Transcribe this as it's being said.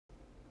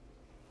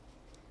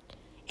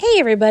Hey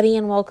everybody,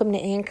 and welcome to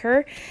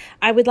Anchor.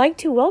 I would like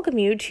to welcome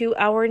you to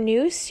our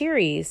new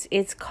series.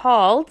 It's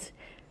called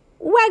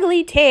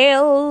Waggly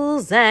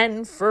Tails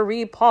and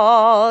Furry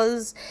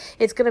Paws.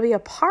 It's going to be a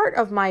part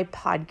of my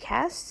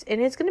podcast,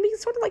 and it's going to be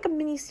sort of like a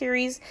mini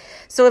series.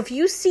 So if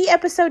you see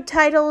episode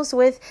titles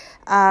with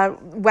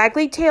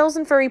Waggly Tails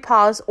and Furry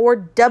Paws or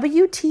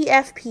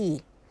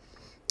WTFP,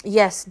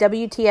 yes,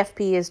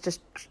 WTFP is just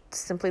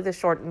simply the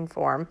shortened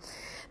form,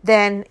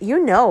 then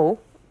you know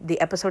the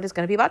episode is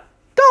going to be about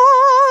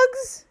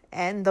dogs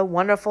and the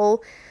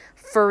wonderful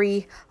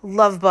furry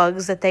love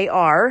bugs that they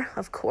are.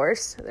 Of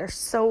course, they're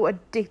so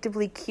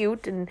addictively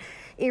cute and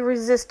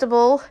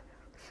irresistible.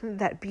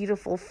 That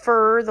beautiful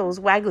fur, those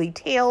waggly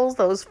tails,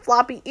 those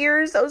floppy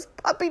ears, those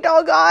puppy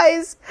dog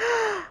eyes.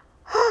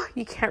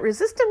 You can't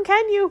resist them,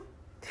 can you?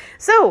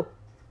 So,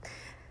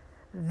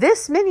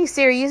 this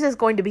mini-series is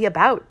going to be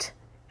about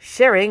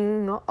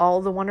sharing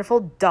all the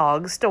wonderful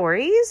dog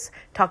stories,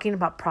 talking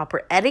about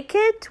proper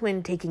etiquette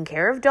when taking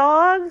care of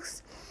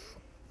dogs,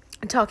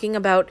 talking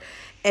about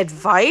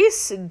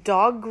advice,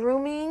 dog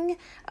grooming,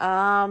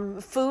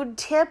 food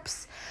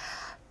tips,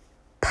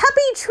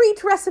 puppy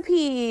treat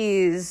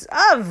recipes.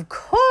 Of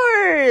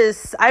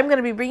course, I'm going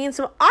to be bringing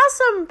some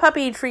awesome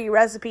puppy treat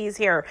recipes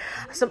here.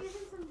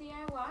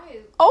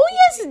 Oh,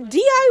 yes,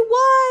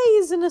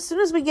 DIYs. And as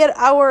soon as we get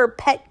our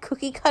pet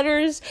cookie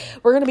cutters,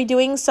 we're going to be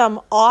doing some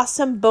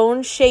awesome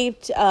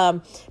bone-shaped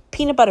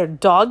peanut butter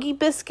doggy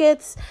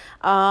biscuits.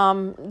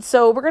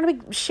 So we're going to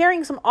be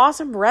sharing some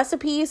awesome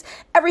recipes.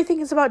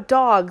 Everything is about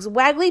dogs,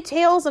 waggly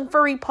tails and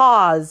furry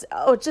paws.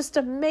 Oh, just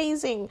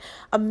amazing,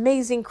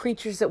 amazing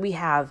creatures that we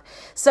have.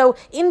 So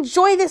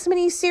enjoy this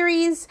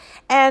mini-series.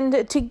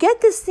 And to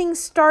get this thing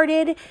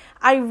started,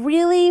 I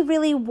really,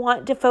 really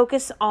want to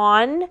focus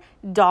on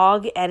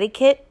dog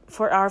etiquette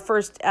for our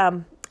first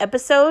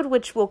episode,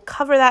 which we'll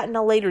cover that in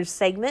a later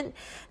segment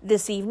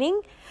this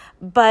evening.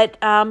 But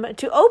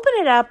to open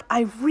it up,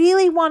 I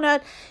really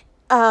want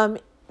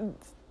to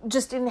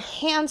just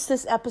enhance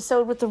this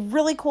episode with a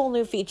really cool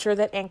new feature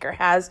that Anchor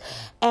has.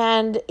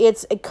 And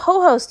it's a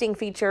co-hosting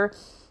feature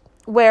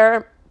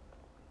where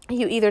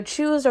you either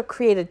choose or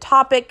create a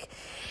topic,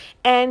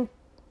 and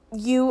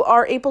you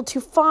are able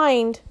to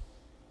find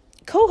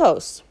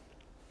co-hosts,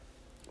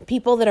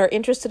 people that are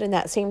interested in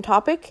that same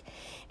topic.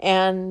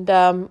 And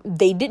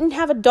they didn't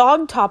have a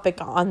dog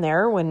topic on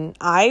there when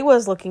I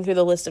was looking through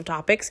the list of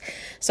topics.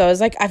 So I was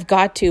like, I've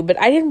got to.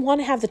 But I didn't want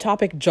to have the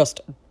topic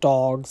just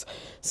dogs.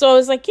 So I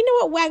was like, you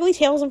know what? Waggly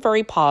Tails and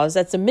Furry Paws.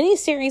 That's a mini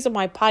series of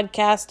my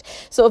podcast.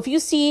 So if you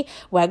see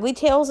Waggly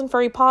Tails and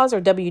Furry Paws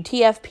or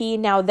WTFP,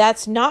 now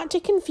that's not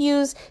to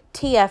confuse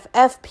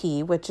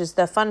TFFP, which is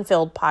the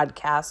fun-filled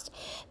podcast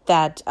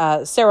that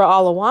Sarah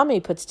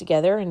Alawame puts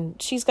together.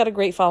 And she's got a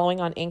great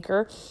following on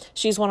Anchor.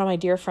 She's one of my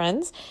dear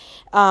friends.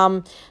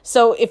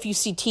 So if you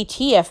see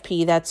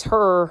TTFP, that's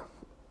her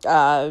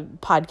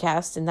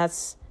podcast, and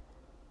that's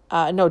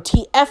no,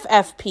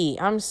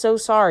 TFFP. I'm so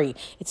sorry.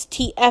 It's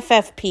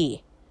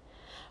TFFP.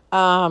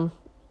 Me,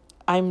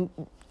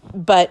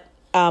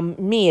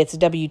 it's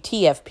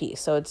WTFP.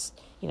 So it's,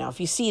 if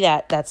you see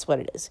that, that's what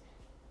it is.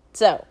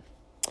 So,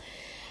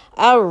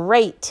 all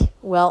right.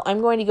 Well, I'm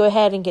going to go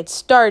ahead and get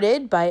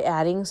started by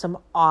adding some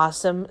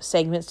awesome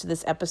segments to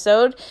this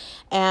episode.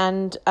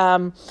 And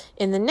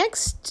in the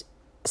next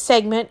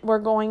segment, we're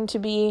going to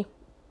be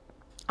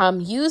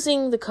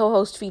using the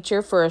co-host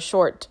feature for a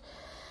short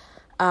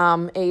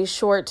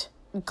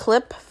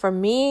clip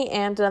from me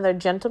and another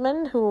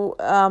gentleman who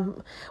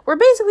we're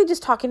basically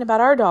just talking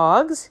about our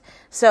dogs.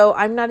 So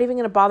I'm not even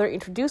going to bother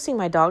introducing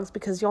my dogs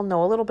because you'll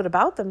know a little bit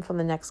about them from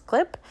the next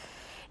clip.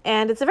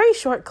 And it's a very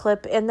short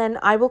clip, and then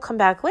I will come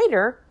back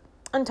later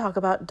and talk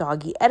about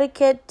doggy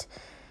etiquette.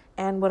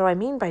 And what do I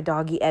mean by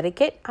doggy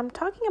etiquette? I'm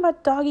talking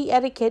about doggy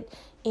etiquette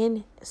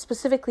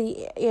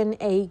specifically in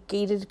a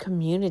gated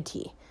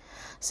community.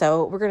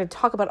 So we're going to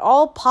talk about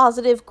all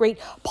positive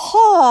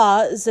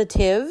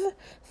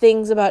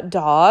things about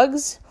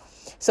dogs.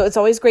 So it's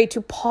always great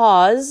to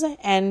pause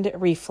and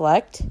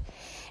reflect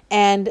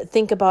and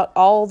think about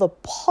all the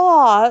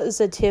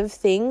positive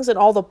things and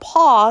all the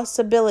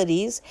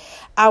possibilities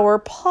our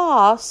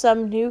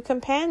pawsome new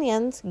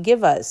companions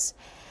give us.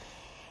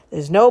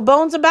 There's no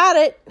bones about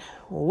it.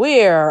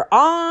 We're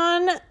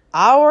on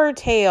our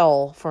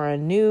tail for a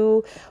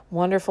new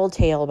wonderful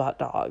tale about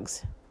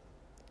dogs.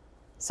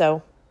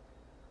 So,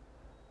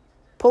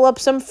 pull up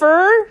some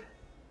fur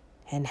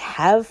and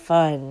have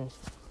fun.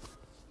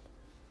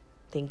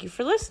 Thank you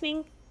for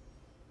listening.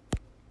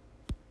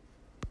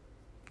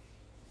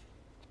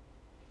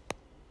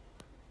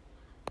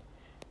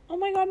 Oh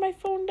my God, my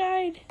phone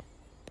died.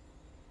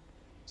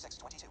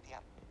 6:22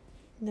 p.m.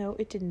 No,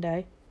 it didn't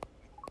die.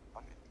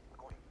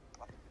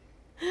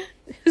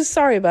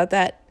 Sorry about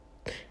that.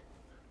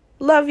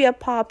 Love ya,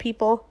 paw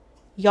people.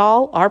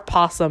 Y'all are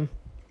possum.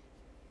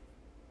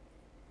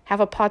 Have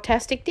a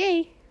pawtastic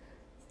day.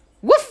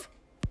 Woof!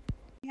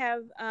 We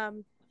have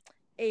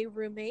a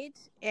roommate,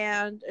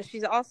 and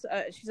she's also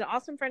she's an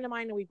awesome friend of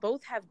mine, and we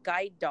both have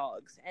guide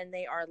dogs, and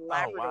they are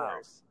Labradors. Oh, wow.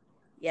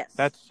 Yes.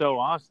 That's so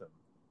awesome.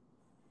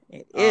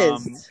 It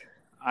Um, is.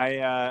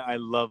 I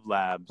love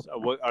labs.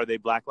 What are they?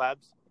 Black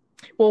labs?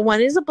 Well,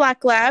 one is a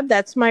black lab.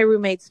 That's my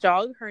roommate's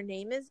dog. Her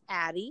name is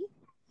Addie.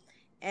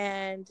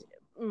 And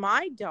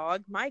my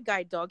dog, my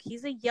guide dog,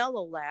 he's a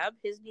yellow lab.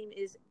 His name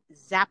is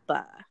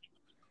Zappa.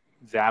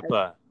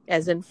 Zappa.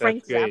 As in That's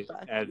Frank great.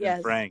 Zappa. As in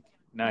Yes. Frank.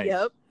 Nice.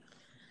 Yep.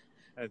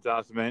 That's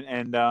awesome.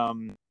 And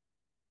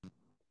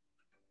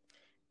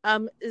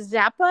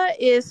Zappa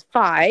is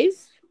 5.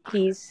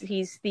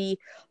 He's the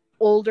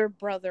older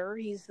brother.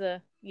 He's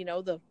the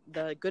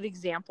good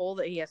example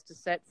that he has to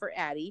set for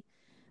Addie.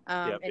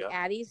 And yep.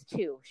 Addie's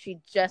 2.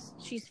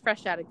 She's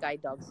fresh out of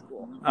guide dog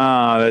school.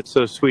 Oh, that's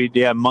so sweet.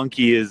 Yeah,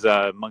 Monkey is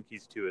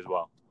Monkey's 2 as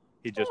well.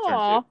 He just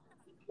turned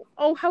 2.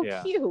 Oh, how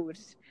Yeah.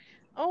 cute.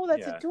 Oh,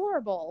 that's Yeah.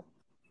 adorable.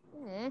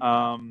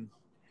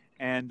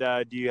 And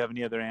do you have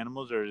any other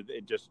animals, or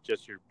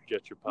just your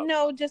pups?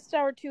 No, just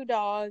our 2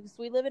 dogs.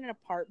 We live in an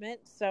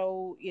apartment,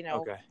 so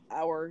Okay.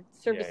 our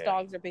service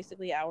dogs are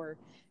basically our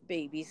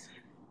babies.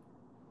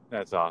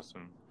 That's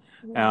awesome.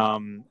 Yeah.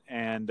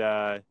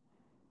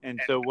 And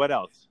so what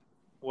else?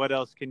 What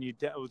else can you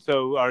tell?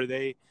 So are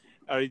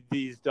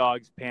these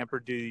dogs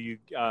pampered? Do you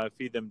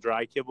feed them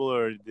dry kibble,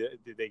 or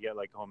do they get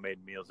like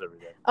homemade meals every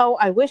day? Oh,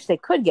 I wish they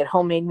could get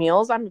homemade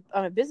meals. I'm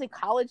a busy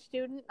college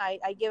student.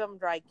 I give them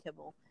dry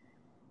kibble.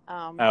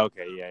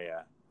 Okay,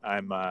 yeah.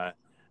 I'm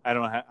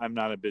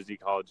not a busy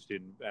college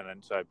student,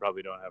 and so I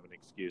probably don't have an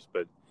excuse.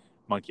 But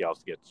Monkey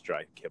also gets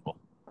dry kibble.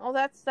 Oh,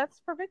 that's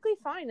perfectly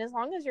fine as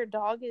long as your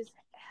dog is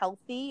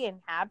healthy and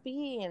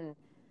happy and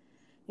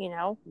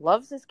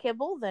loves his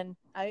kibble. Then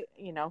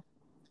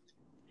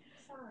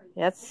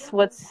that's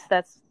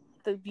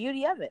the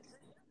beauty of it.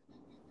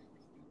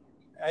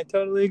 I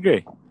totally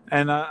agree.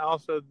 And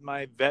also,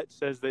 my vet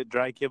says that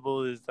dry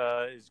kibble is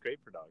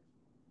great for dogs.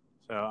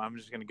 So I'm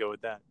just going to go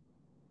with that.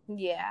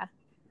 Yeah.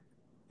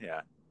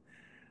 Yeah.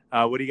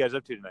 What are you guys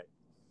up to tonight?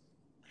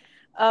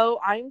 Oh,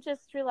 I'm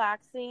just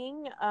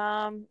relaxing,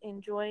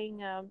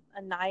 enjoying a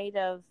night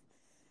of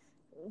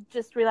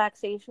just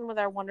relaxation with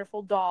our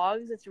wonderful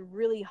dogs. It's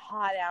really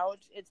hot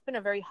out. It's been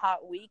a very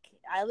hot week.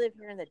 I live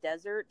here in the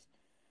desert.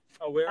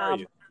 Oh, where are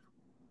you?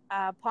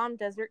 Palm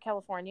Desert,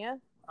 California.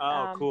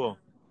 Oh, cool.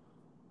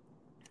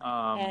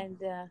 And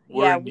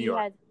we're in New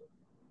York.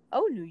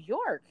 New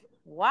York.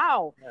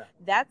 Wow. Yeah.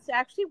 That's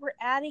actually where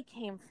Addie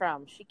came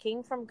from. She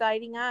came from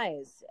Guiding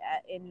Eyes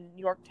in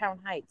Yorktown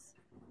Heights.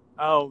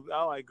 Oh,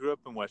 I grew up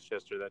in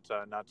Westchester. That's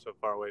not so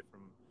far away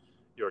from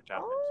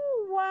Yorktown.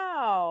 Oh,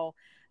 wow.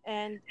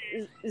 And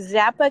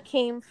Zappa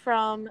came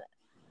from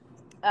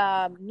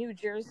New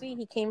Jersey.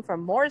 He came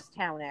from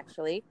Morristown,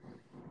 actually.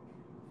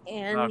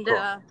 And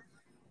cool.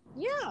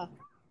 yeah.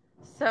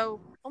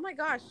 So, oh my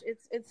gosh,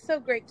 it's so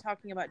great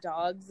talking about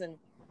dogs and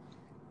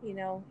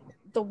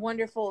the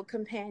wonderful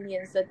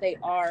companions that they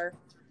are,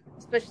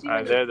 especially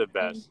when they're the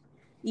best.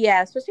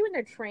 Yeah, especially when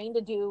they're trained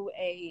to do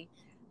a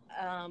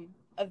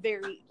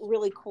very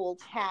really cool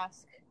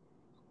task,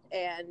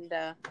 and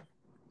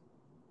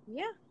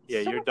yeah,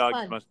 your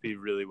dogs must be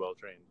really well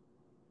trained.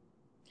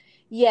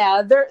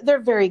 Yeah, they're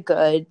very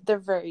good. They're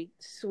very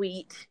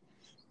sweet,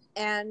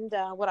 and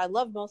what I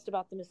love most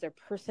about them is their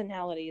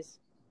personalities.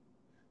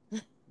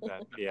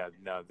 They're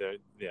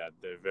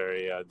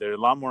very they're a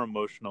lot more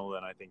emotional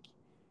than I think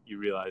you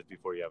realize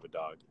before you have a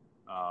dog.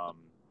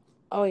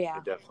 Oh yeah,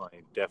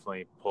 they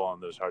definitely pull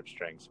on those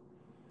heartstrings.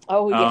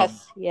 Oh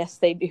yes,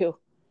 they do.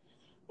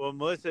 Well,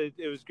 Melissa,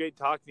 it was great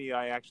talking to you.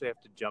 I actually have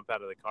to jump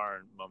out of the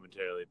car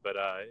momentarily, but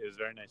it was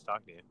very nice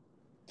talking to you.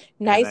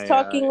 Nice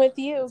talking with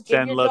you.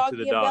 Give your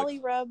doggy a belly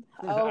rub.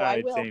 Oh, right,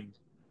 I will. Same.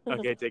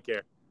 Okay, take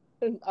care.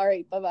 All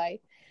right, bye-bye.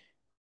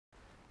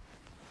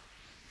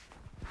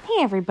 Hey,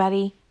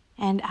 everybody.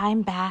 And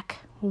I'm back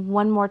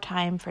one more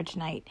time for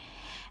tonight.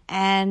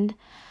 And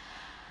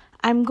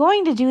I'm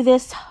going to do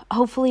this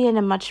hopefully in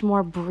a much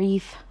more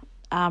brief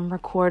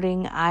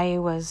recording. I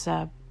was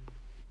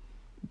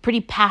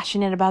pretty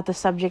passionate about the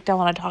subject I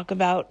want to talk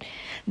about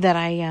that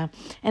I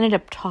ended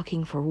up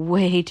talking for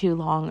way too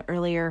long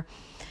earlier.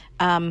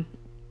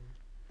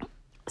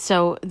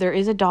 So there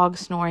is a dog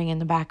snoring in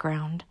the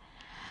background.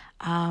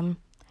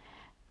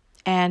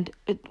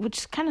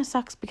 Which kind of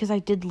sucks because I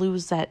did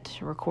lose that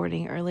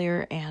recording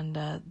earlier and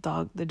the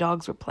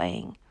dogs were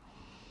playing.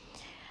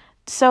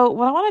 So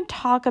what I want to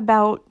talk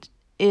about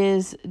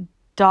is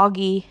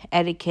doggy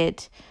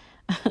etiquette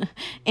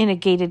in a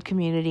gated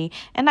community.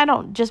 And I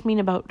don't just mean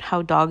about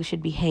how dogs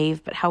should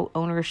behave, but how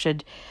owners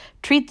should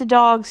treat the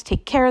dogs,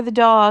 take care of the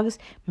dogs,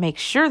 make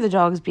sure the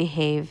dogs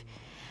behave.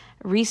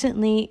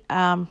 Recently,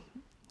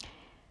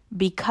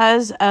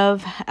 because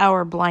of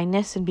our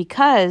blindness and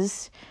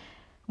because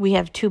we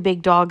have 2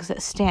 big dogs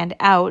that stand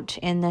out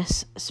in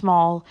this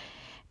small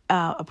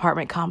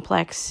apartment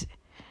complex,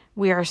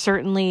 we are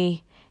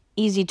certainly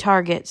easy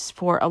targets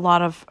for a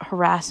lot of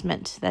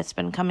harassment that's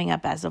been coming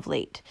up as of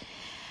late.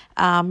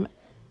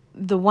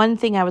 The one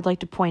thing I would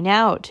like to point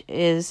out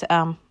is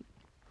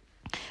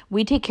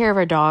we take care of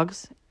our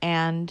dogs,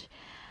 and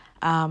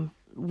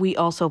we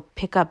also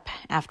pick up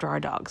after our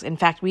dogs. In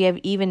fact, we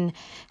even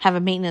have a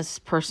maintenance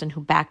person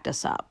who backed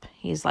us up.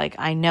 He's like,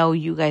 I know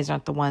you guys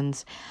aren't the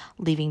ones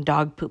leaving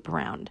dog poop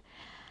around.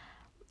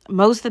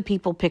 Most of the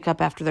people pick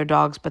up after their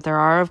dogs, but there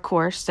are, of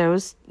course,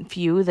 those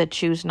few that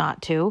choose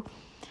not to.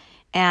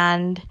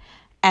 And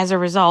as a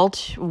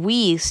result,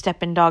 we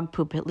step in dog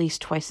poop at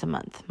least twice a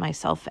month,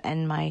 myself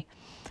and my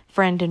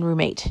friend and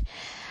roommate.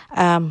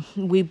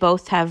 We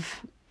both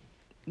have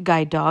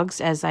guide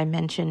dogs, as I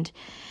mentioned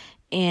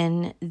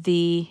in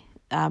the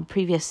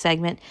previous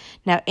segment.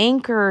 Now,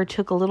 Anchor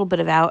took a little bit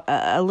of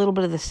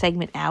the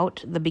segment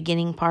out, the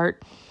beginning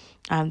part.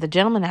 The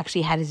gentleman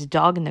actually had his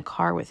dog in the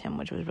car with him,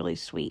 which was really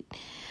sweet.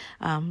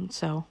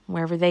 So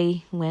wherever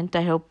they went,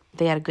 I hope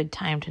they had a good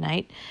time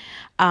tonight.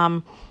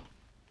 But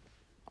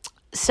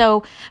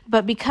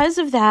because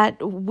of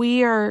that,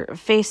 we are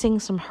facing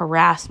some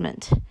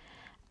harassment.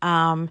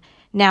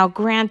 Now,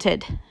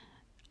 granted,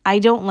 I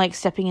don't like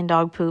stepping in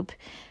dog poop,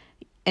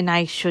 and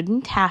I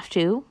shouldn't have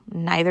to.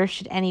 Neither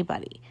should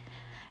anybody.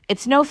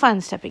 It's no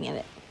fun stepping in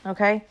it,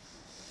 okay?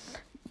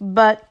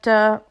 But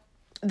there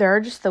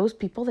are just those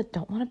people that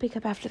don't want to pick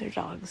up after their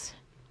dogs.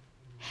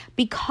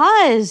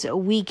 Because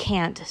we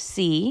can't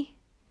see,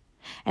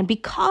 and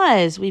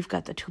because we've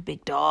got the two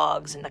big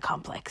dogs in the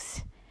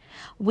complex,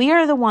 we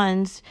are the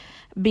ones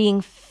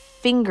being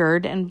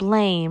fingered and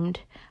blamed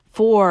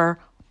for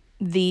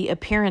the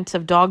appearance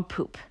of dog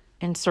poop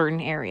in certain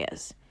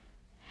areas.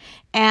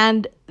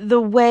 And the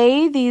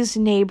way these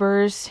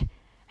neighbors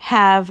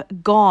have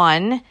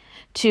gone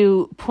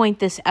to point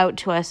this out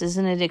to us is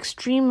in an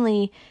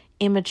extremely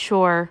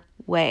immature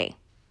way.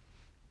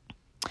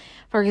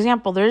 For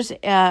example, there's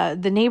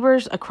the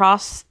neighbors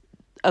across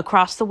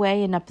the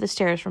way and up the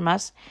stairs from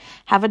us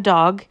have a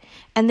dog,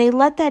 and they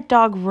let that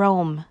dog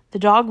roam. The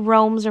dog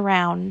roams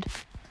around.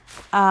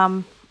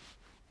 And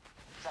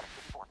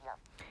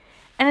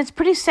it's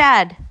pretty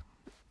sad.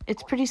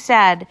 It's pretty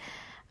sad.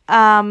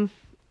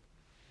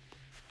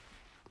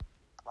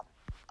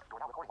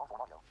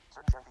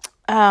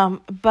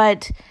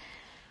 But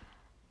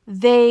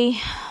they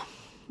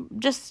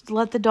just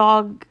let the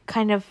dog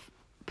kind of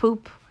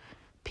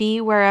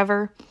pee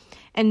wherever,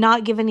 and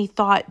not give any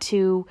thought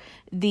to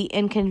the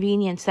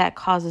inconvenience that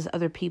causes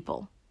other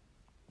people.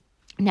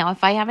 Now,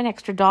 if I have an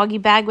extra doggy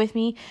bag with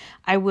me,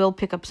 I will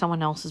pick up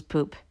someone else's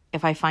poop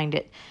if I find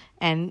it.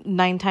 And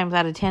 9 times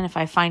out of 10, if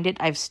I find it,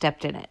 I've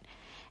stepped in it.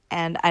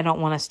 And I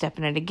don't want to step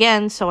in it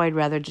again, so I'd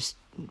rather just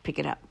pick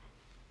it up.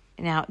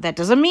 Now, that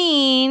doesn't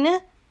mean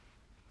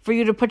for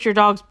you to put your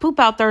dog's poop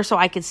out there so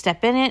I can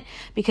step in it,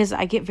 because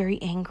I get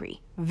very angry.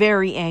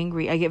 Very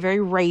angry. I get very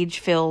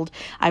rage-filled.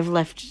 I've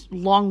left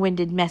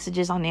long-winded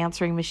messages on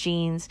answering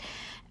machines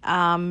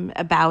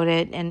about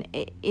it, and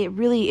it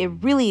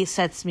really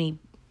sets me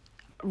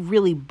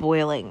really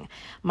boiling.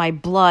 My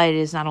blood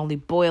is not only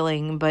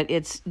boiling, but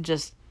it's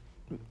just,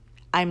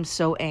 I'm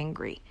so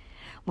angry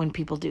when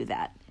people do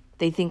that.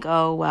 They think,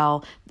 oh,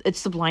 well,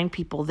 it's the blind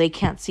people. They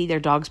can't see their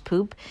dog's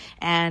poop,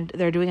 and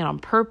they're doing it on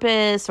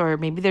purpose, or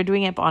maybe they're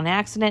doing it on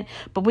accident,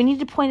 but we need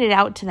to point it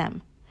out to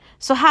them.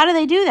 So how do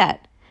they do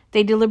that?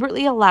 They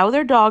deliberately allow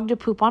their dog to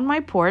poop on my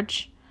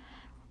porch.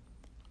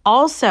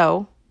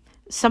 Also,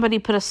 somebody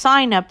put a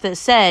sign up that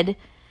said,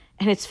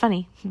 and it's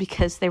funny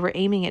because they were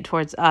aiming it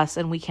towards us,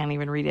 and we can't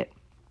even read it,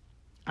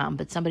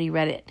 but somebody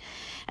read it.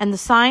 And the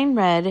sign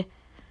read,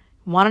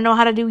 want to know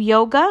how to do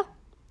yoga?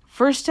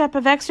 First step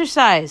of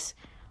exercise.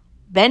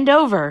 Bend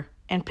over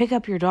and pick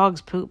up your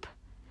dog's poop.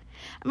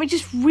 I mean,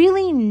 just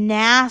really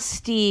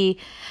nasty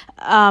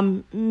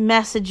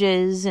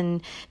messages,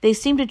 and they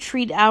seem to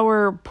treat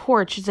our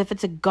porch as if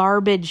it's a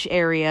garbage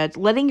area.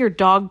 Letting your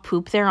dog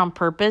poop there on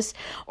purpose,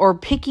 or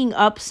picking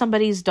up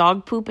somebody's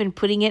dog poop and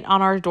putting it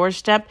on our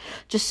doorstep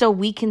just so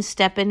we can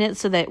step in it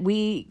so that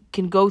we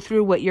can go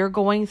through what you're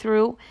going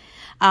through.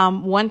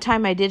 One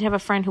time I did have a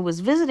friend who was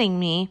visiting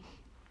me,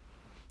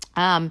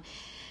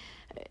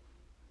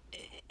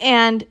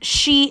 and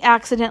she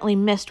accidentally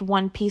missed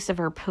one piece of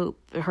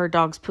her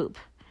dog's poop.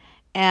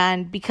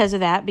 And because of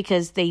that,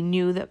 because they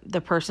knew that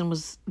the person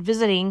was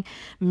visiting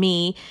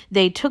me,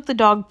 they took the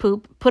dog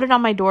poop, put it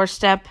on my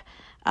doorstep.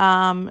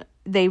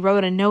 They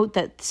wrote a note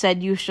that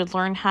said, you should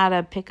learn how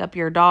to pick up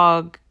your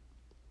dog,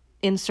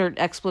 insert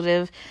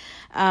expletive.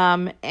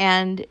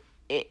 And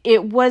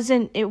it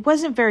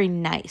wasn't very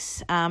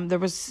nice.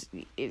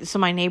 So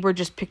my neighbor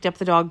just picked up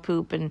the dog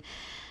poop and,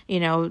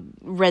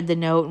 read the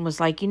note and was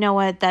like, you know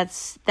what,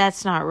 that's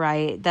not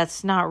right.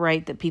 That's not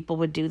right that people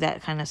would do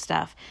that kind of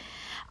stuff.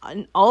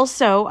 And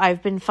also,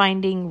 I've been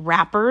finding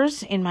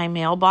wrappers in my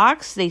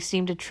mailbox. They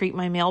seem to treat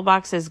my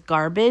mailbox as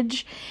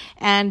garbage.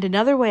 And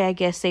another way, I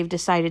guess, they've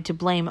decided to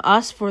blame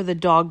us for the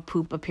dog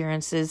poop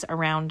appearances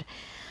around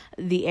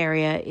the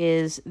area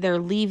is they're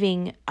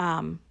leaving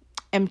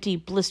empty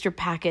blister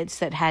packets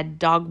that had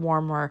dog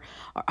worm or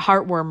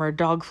heartworm or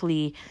dog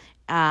flea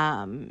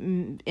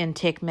and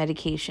tick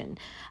medication.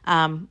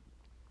 And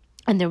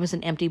there was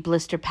an empty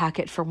blister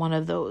packet for one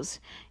of those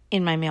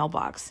in my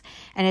mailbox.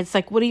 And it's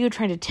like, what are you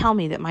trying to tell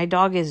me? That my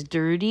dog is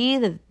dirty,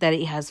 that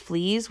he has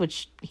fleas,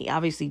 which he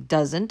obviously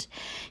doesn't.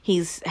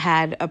 He's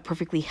had a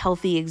perfectly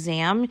healthy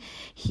exam.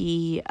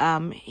 He's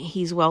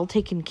well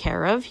taken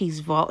care of.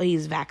 He's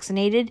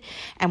vaccinated.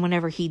 And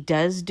whenever he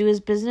does do his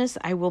business,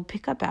 I will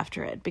pick up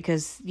after it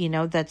because,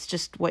 that's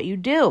just what you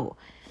do.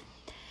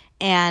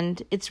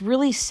 And it's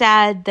really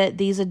sad that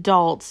these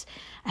adults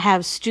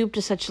have stooped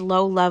to such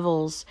low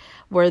levels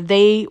where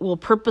they will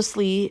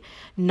purposely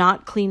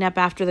not clean up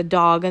after the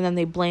dog, and then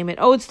they blame it.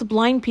 Oh, it's the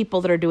blind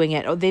people that are doing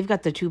it. Oh, they've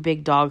got the 2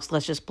 big dogs.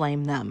 Let's just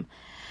blame them.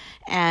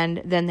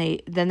 And then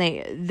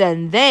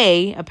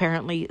they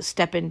apparently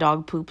step in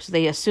dog poops.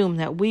 They assume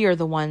that we are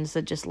the ones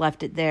that just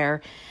left it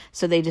there.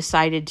 So they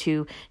decided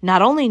to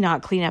not only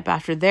not clean up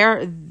after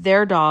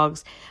their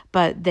dogs,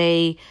 but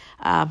they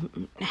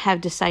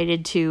have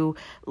decided to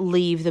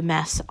leave the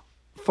mess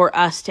for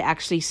us to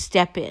actually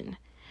step in.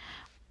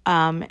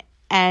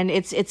 And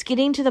it's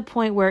getting to the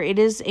point where it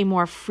is a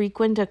more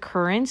frequent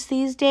occurrence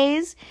these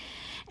days.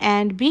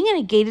 And being in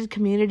a gated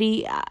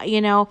community,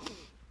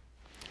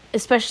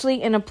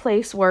 especially in a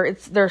place where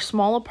they're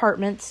small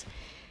apartments,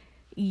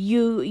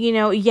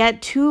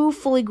 yet 2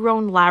 fully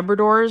grown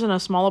Labradors in a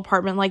small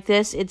apartment like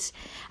this, it's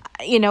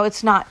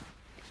not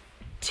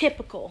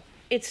typical.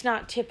 It's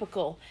not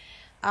typical.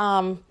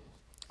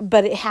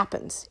 But it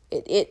happens.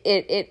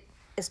 It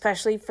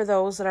especially for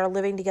those that are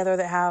living together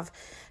that have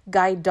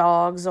guide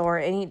dogs or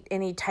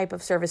any type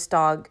of service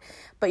dog.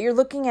 But you're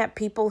looking at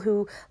people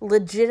who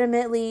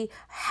legitimately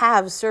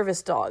have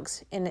service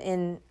dogs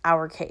in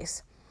our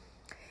case.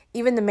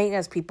 Even the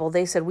maintenance people,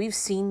 they said, we've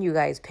seen you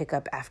guys pick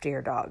up after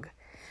your dog.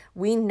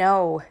 We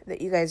know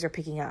that you guys are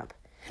picking up.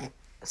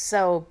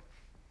 So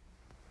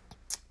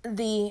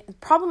the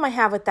problem I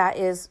have with that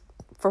is,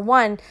 for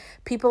one,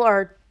 people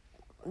are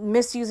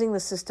misusing the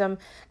system,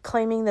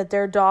 claiming that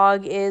their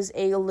dog is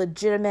a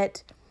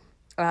legitimate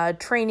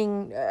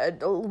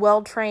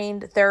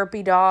well-trained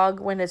therapy dog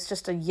when it's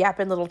just a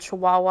yapping little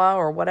chihuahua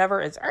or whatever.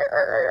 It's,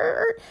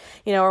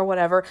 or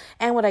whatever.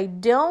 And what I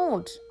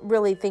don't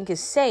really think is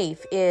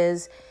safe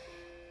is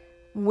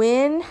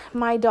when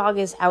my dog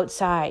is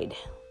outside.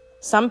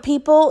 Some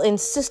people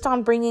insist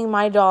on bringing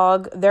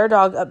their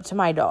dog up to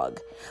my dog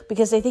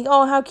because they think,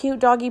 oh, how cute,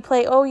 doggy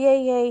play. Oh,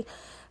 yay.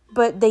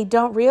 But they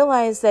don't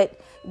realize that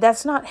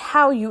that's not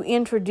how you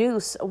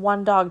introduce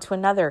one dog to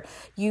another.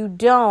 You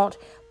don't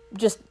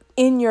just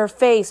in your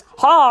face,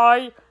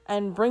 hi,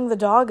 and bring the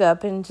dog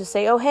up and just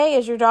say, oh, hey,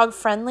 is your dog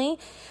friendly?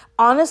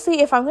 Honestly,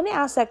 if I'm going to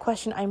ask that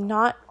question, I'm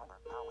not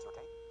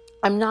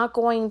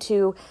going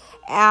to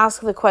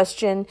ask the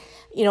question,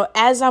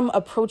 as I'm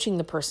approaching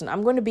the person.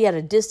 I'm going to be at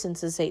a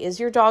distance and say, is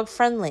your dog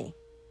friendly?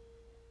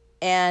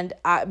 And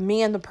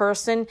me and the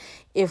person,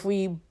 if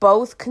we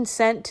both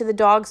consent to the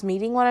dogs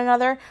meeting one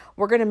another,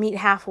 we're going to meet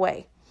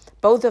halfway.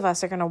 Both of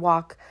us are going to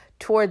walk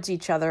towards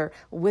each other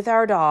with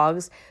our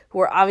dogs, who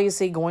are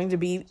obviously going to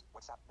be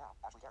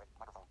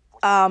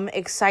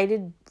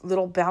excited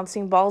little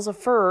bouncing balls of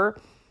fur.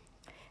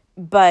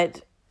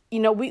 But,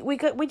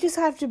 we just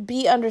have to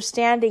be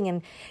understanding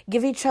and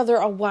give each other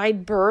a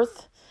wide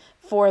berth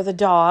for the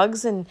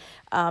dogs and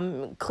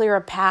clear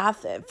a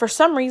path. For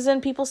some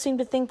reason, people seem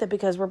to think that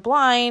because we're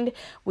blind,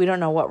 we don't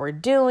know what we're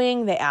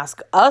doing. They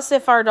ask us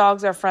if our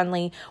dogs are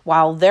friendly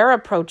while they're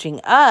approaching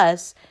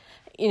us,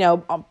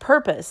 on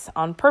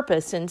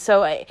purpose. And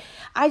so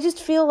I just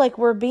feel like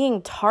we're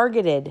being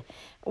targeted.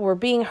 We're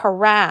being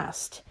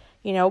harassed.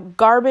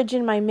 Garbage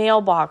in my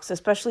mailbox,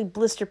 especially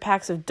blister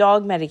packs of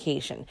dog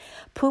medication,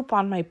 poop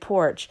on my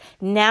porch,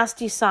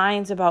 nasty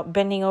signs about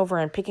bending over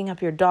and picking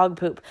up your dog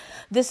poop.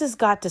 This has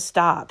got to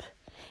stop.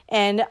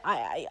 And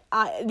I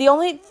the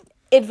only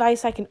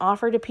advice I can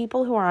offer to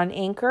people who are on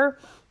Anchor,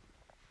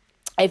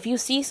 if you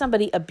see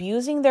somebody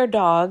abusing their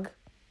dog,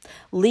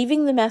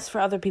 leaving the mess for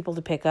other people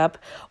to pick up,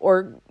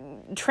 or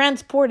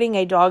transporting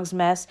a dog's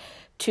mess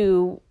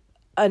to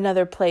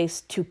another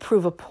place to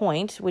prove a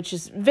point, which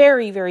is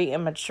very, very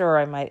immature,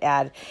 I might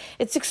add.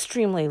 It's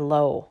extremely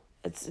low.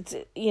 It's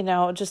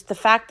just the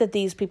fact that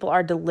these people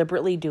are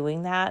deliberately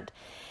doing that,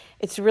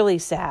 it's really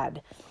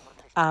sad.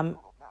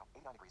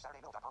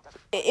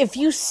 If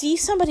you see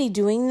somebody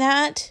doing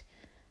that,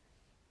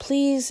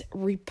 please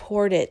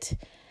report it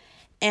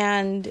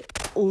and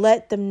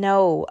let them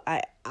know.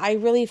 I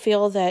really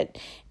feel that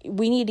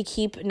we need to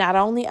keep not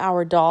only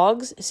our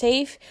dogs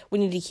safe, we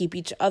need to keep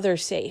each other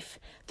safe.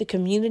 The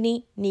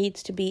community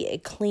needs to be a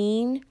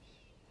clean,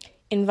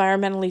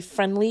 environmentally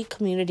friendly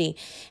community.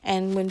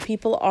 And when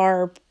people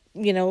are,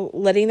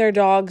 letting their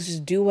dogs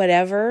do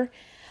whatever,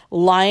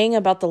 lying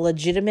about the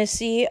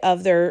legitimacy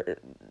of their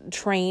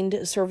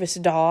trained service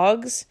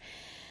dogs,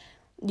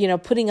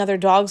 putting other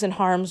dogs in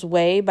harm's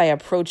way by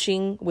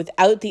approaching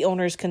without the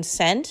owner's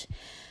consent,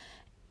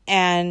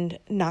 and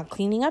not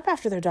cleaning up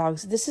after their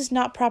dogs. This is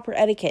not proper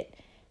etiquette.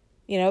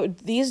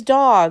 These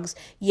dogs,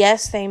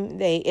 yes,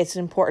 they it's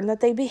important that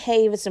they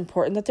behave. It's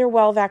important that they're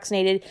well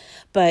vaccinated.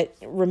 But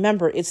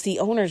remember, it's the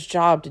owner's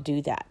job to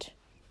do that.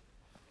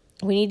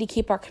 We need to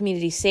keep our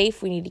community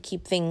safe. We need to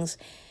keep things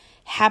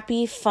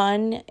happy,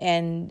 fun,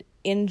 and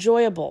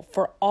enjoyable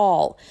for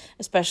all,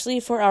 especially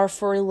for our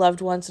furry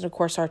loved ones and, of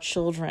course, our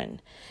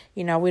children.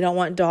 We don't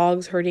want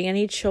dogs hurting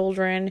any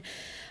children.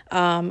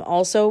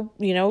 Also,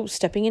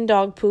 stepping in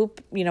dog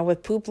poop,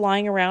 with poop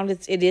lying around,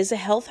 it is a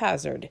health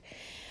hazard.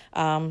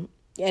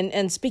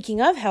 And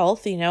speaking of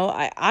health,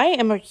 I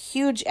am a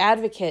huge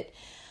advocate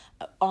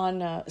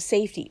on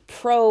safety,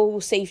 pro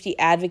safety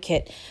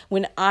advocate.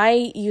 When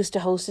I used to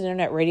host an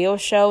internet radio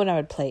show and I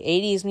would play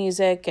 80s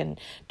music and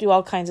do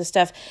all kinds of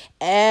stuff,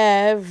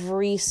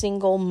 every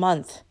single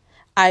month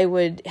I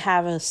would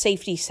have a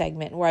safety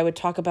segment where I would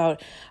talk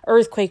about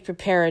earthquake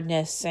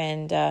preparedness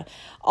and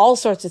all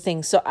sorts of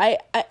things. So I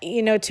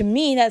to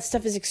me, that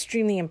stuff is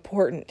extremely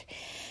important.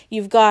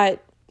 You've got,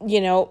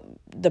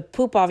 the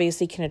poop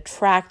obviously can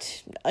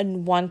attract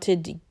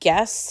unwanted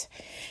guests,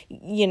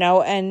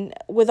 and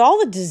with all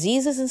the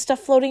diseases and stuff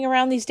floating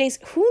around these days,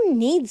 who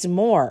needs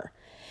more?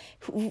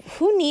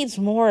 Who needs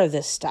more of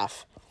this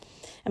stuff?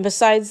 And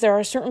besides, there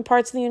are certain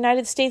parts of the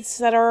United States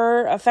that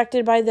are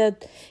affected by the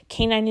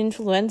canine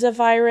influenza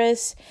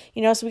virus,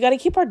 so we got to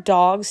keep our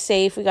dogs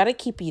safe. We got to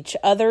keep each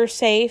other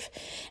safe.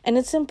 And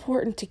it's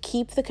important to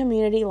keep the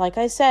community, like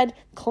I said,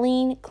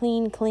 clean,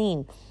 clean,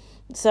 clean.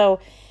 So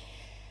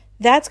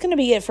that's going to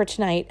be it for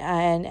tonight.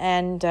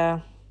 And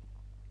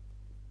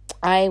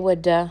I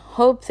would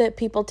hope that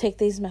people take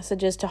these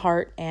messages to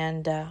heart,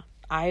 and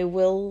I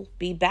will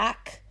be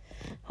back.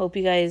 Hope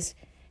you guys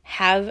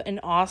have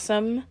an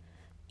awesome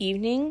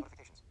evening,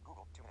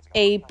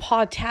 a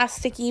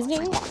podtastic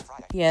evening.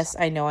 Yes,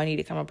 I know I need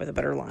to come up with a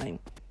better line.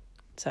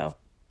 So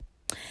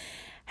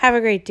have a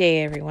great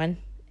day, everyone,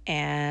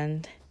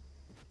 and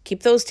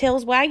keep those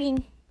tails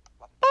wagging.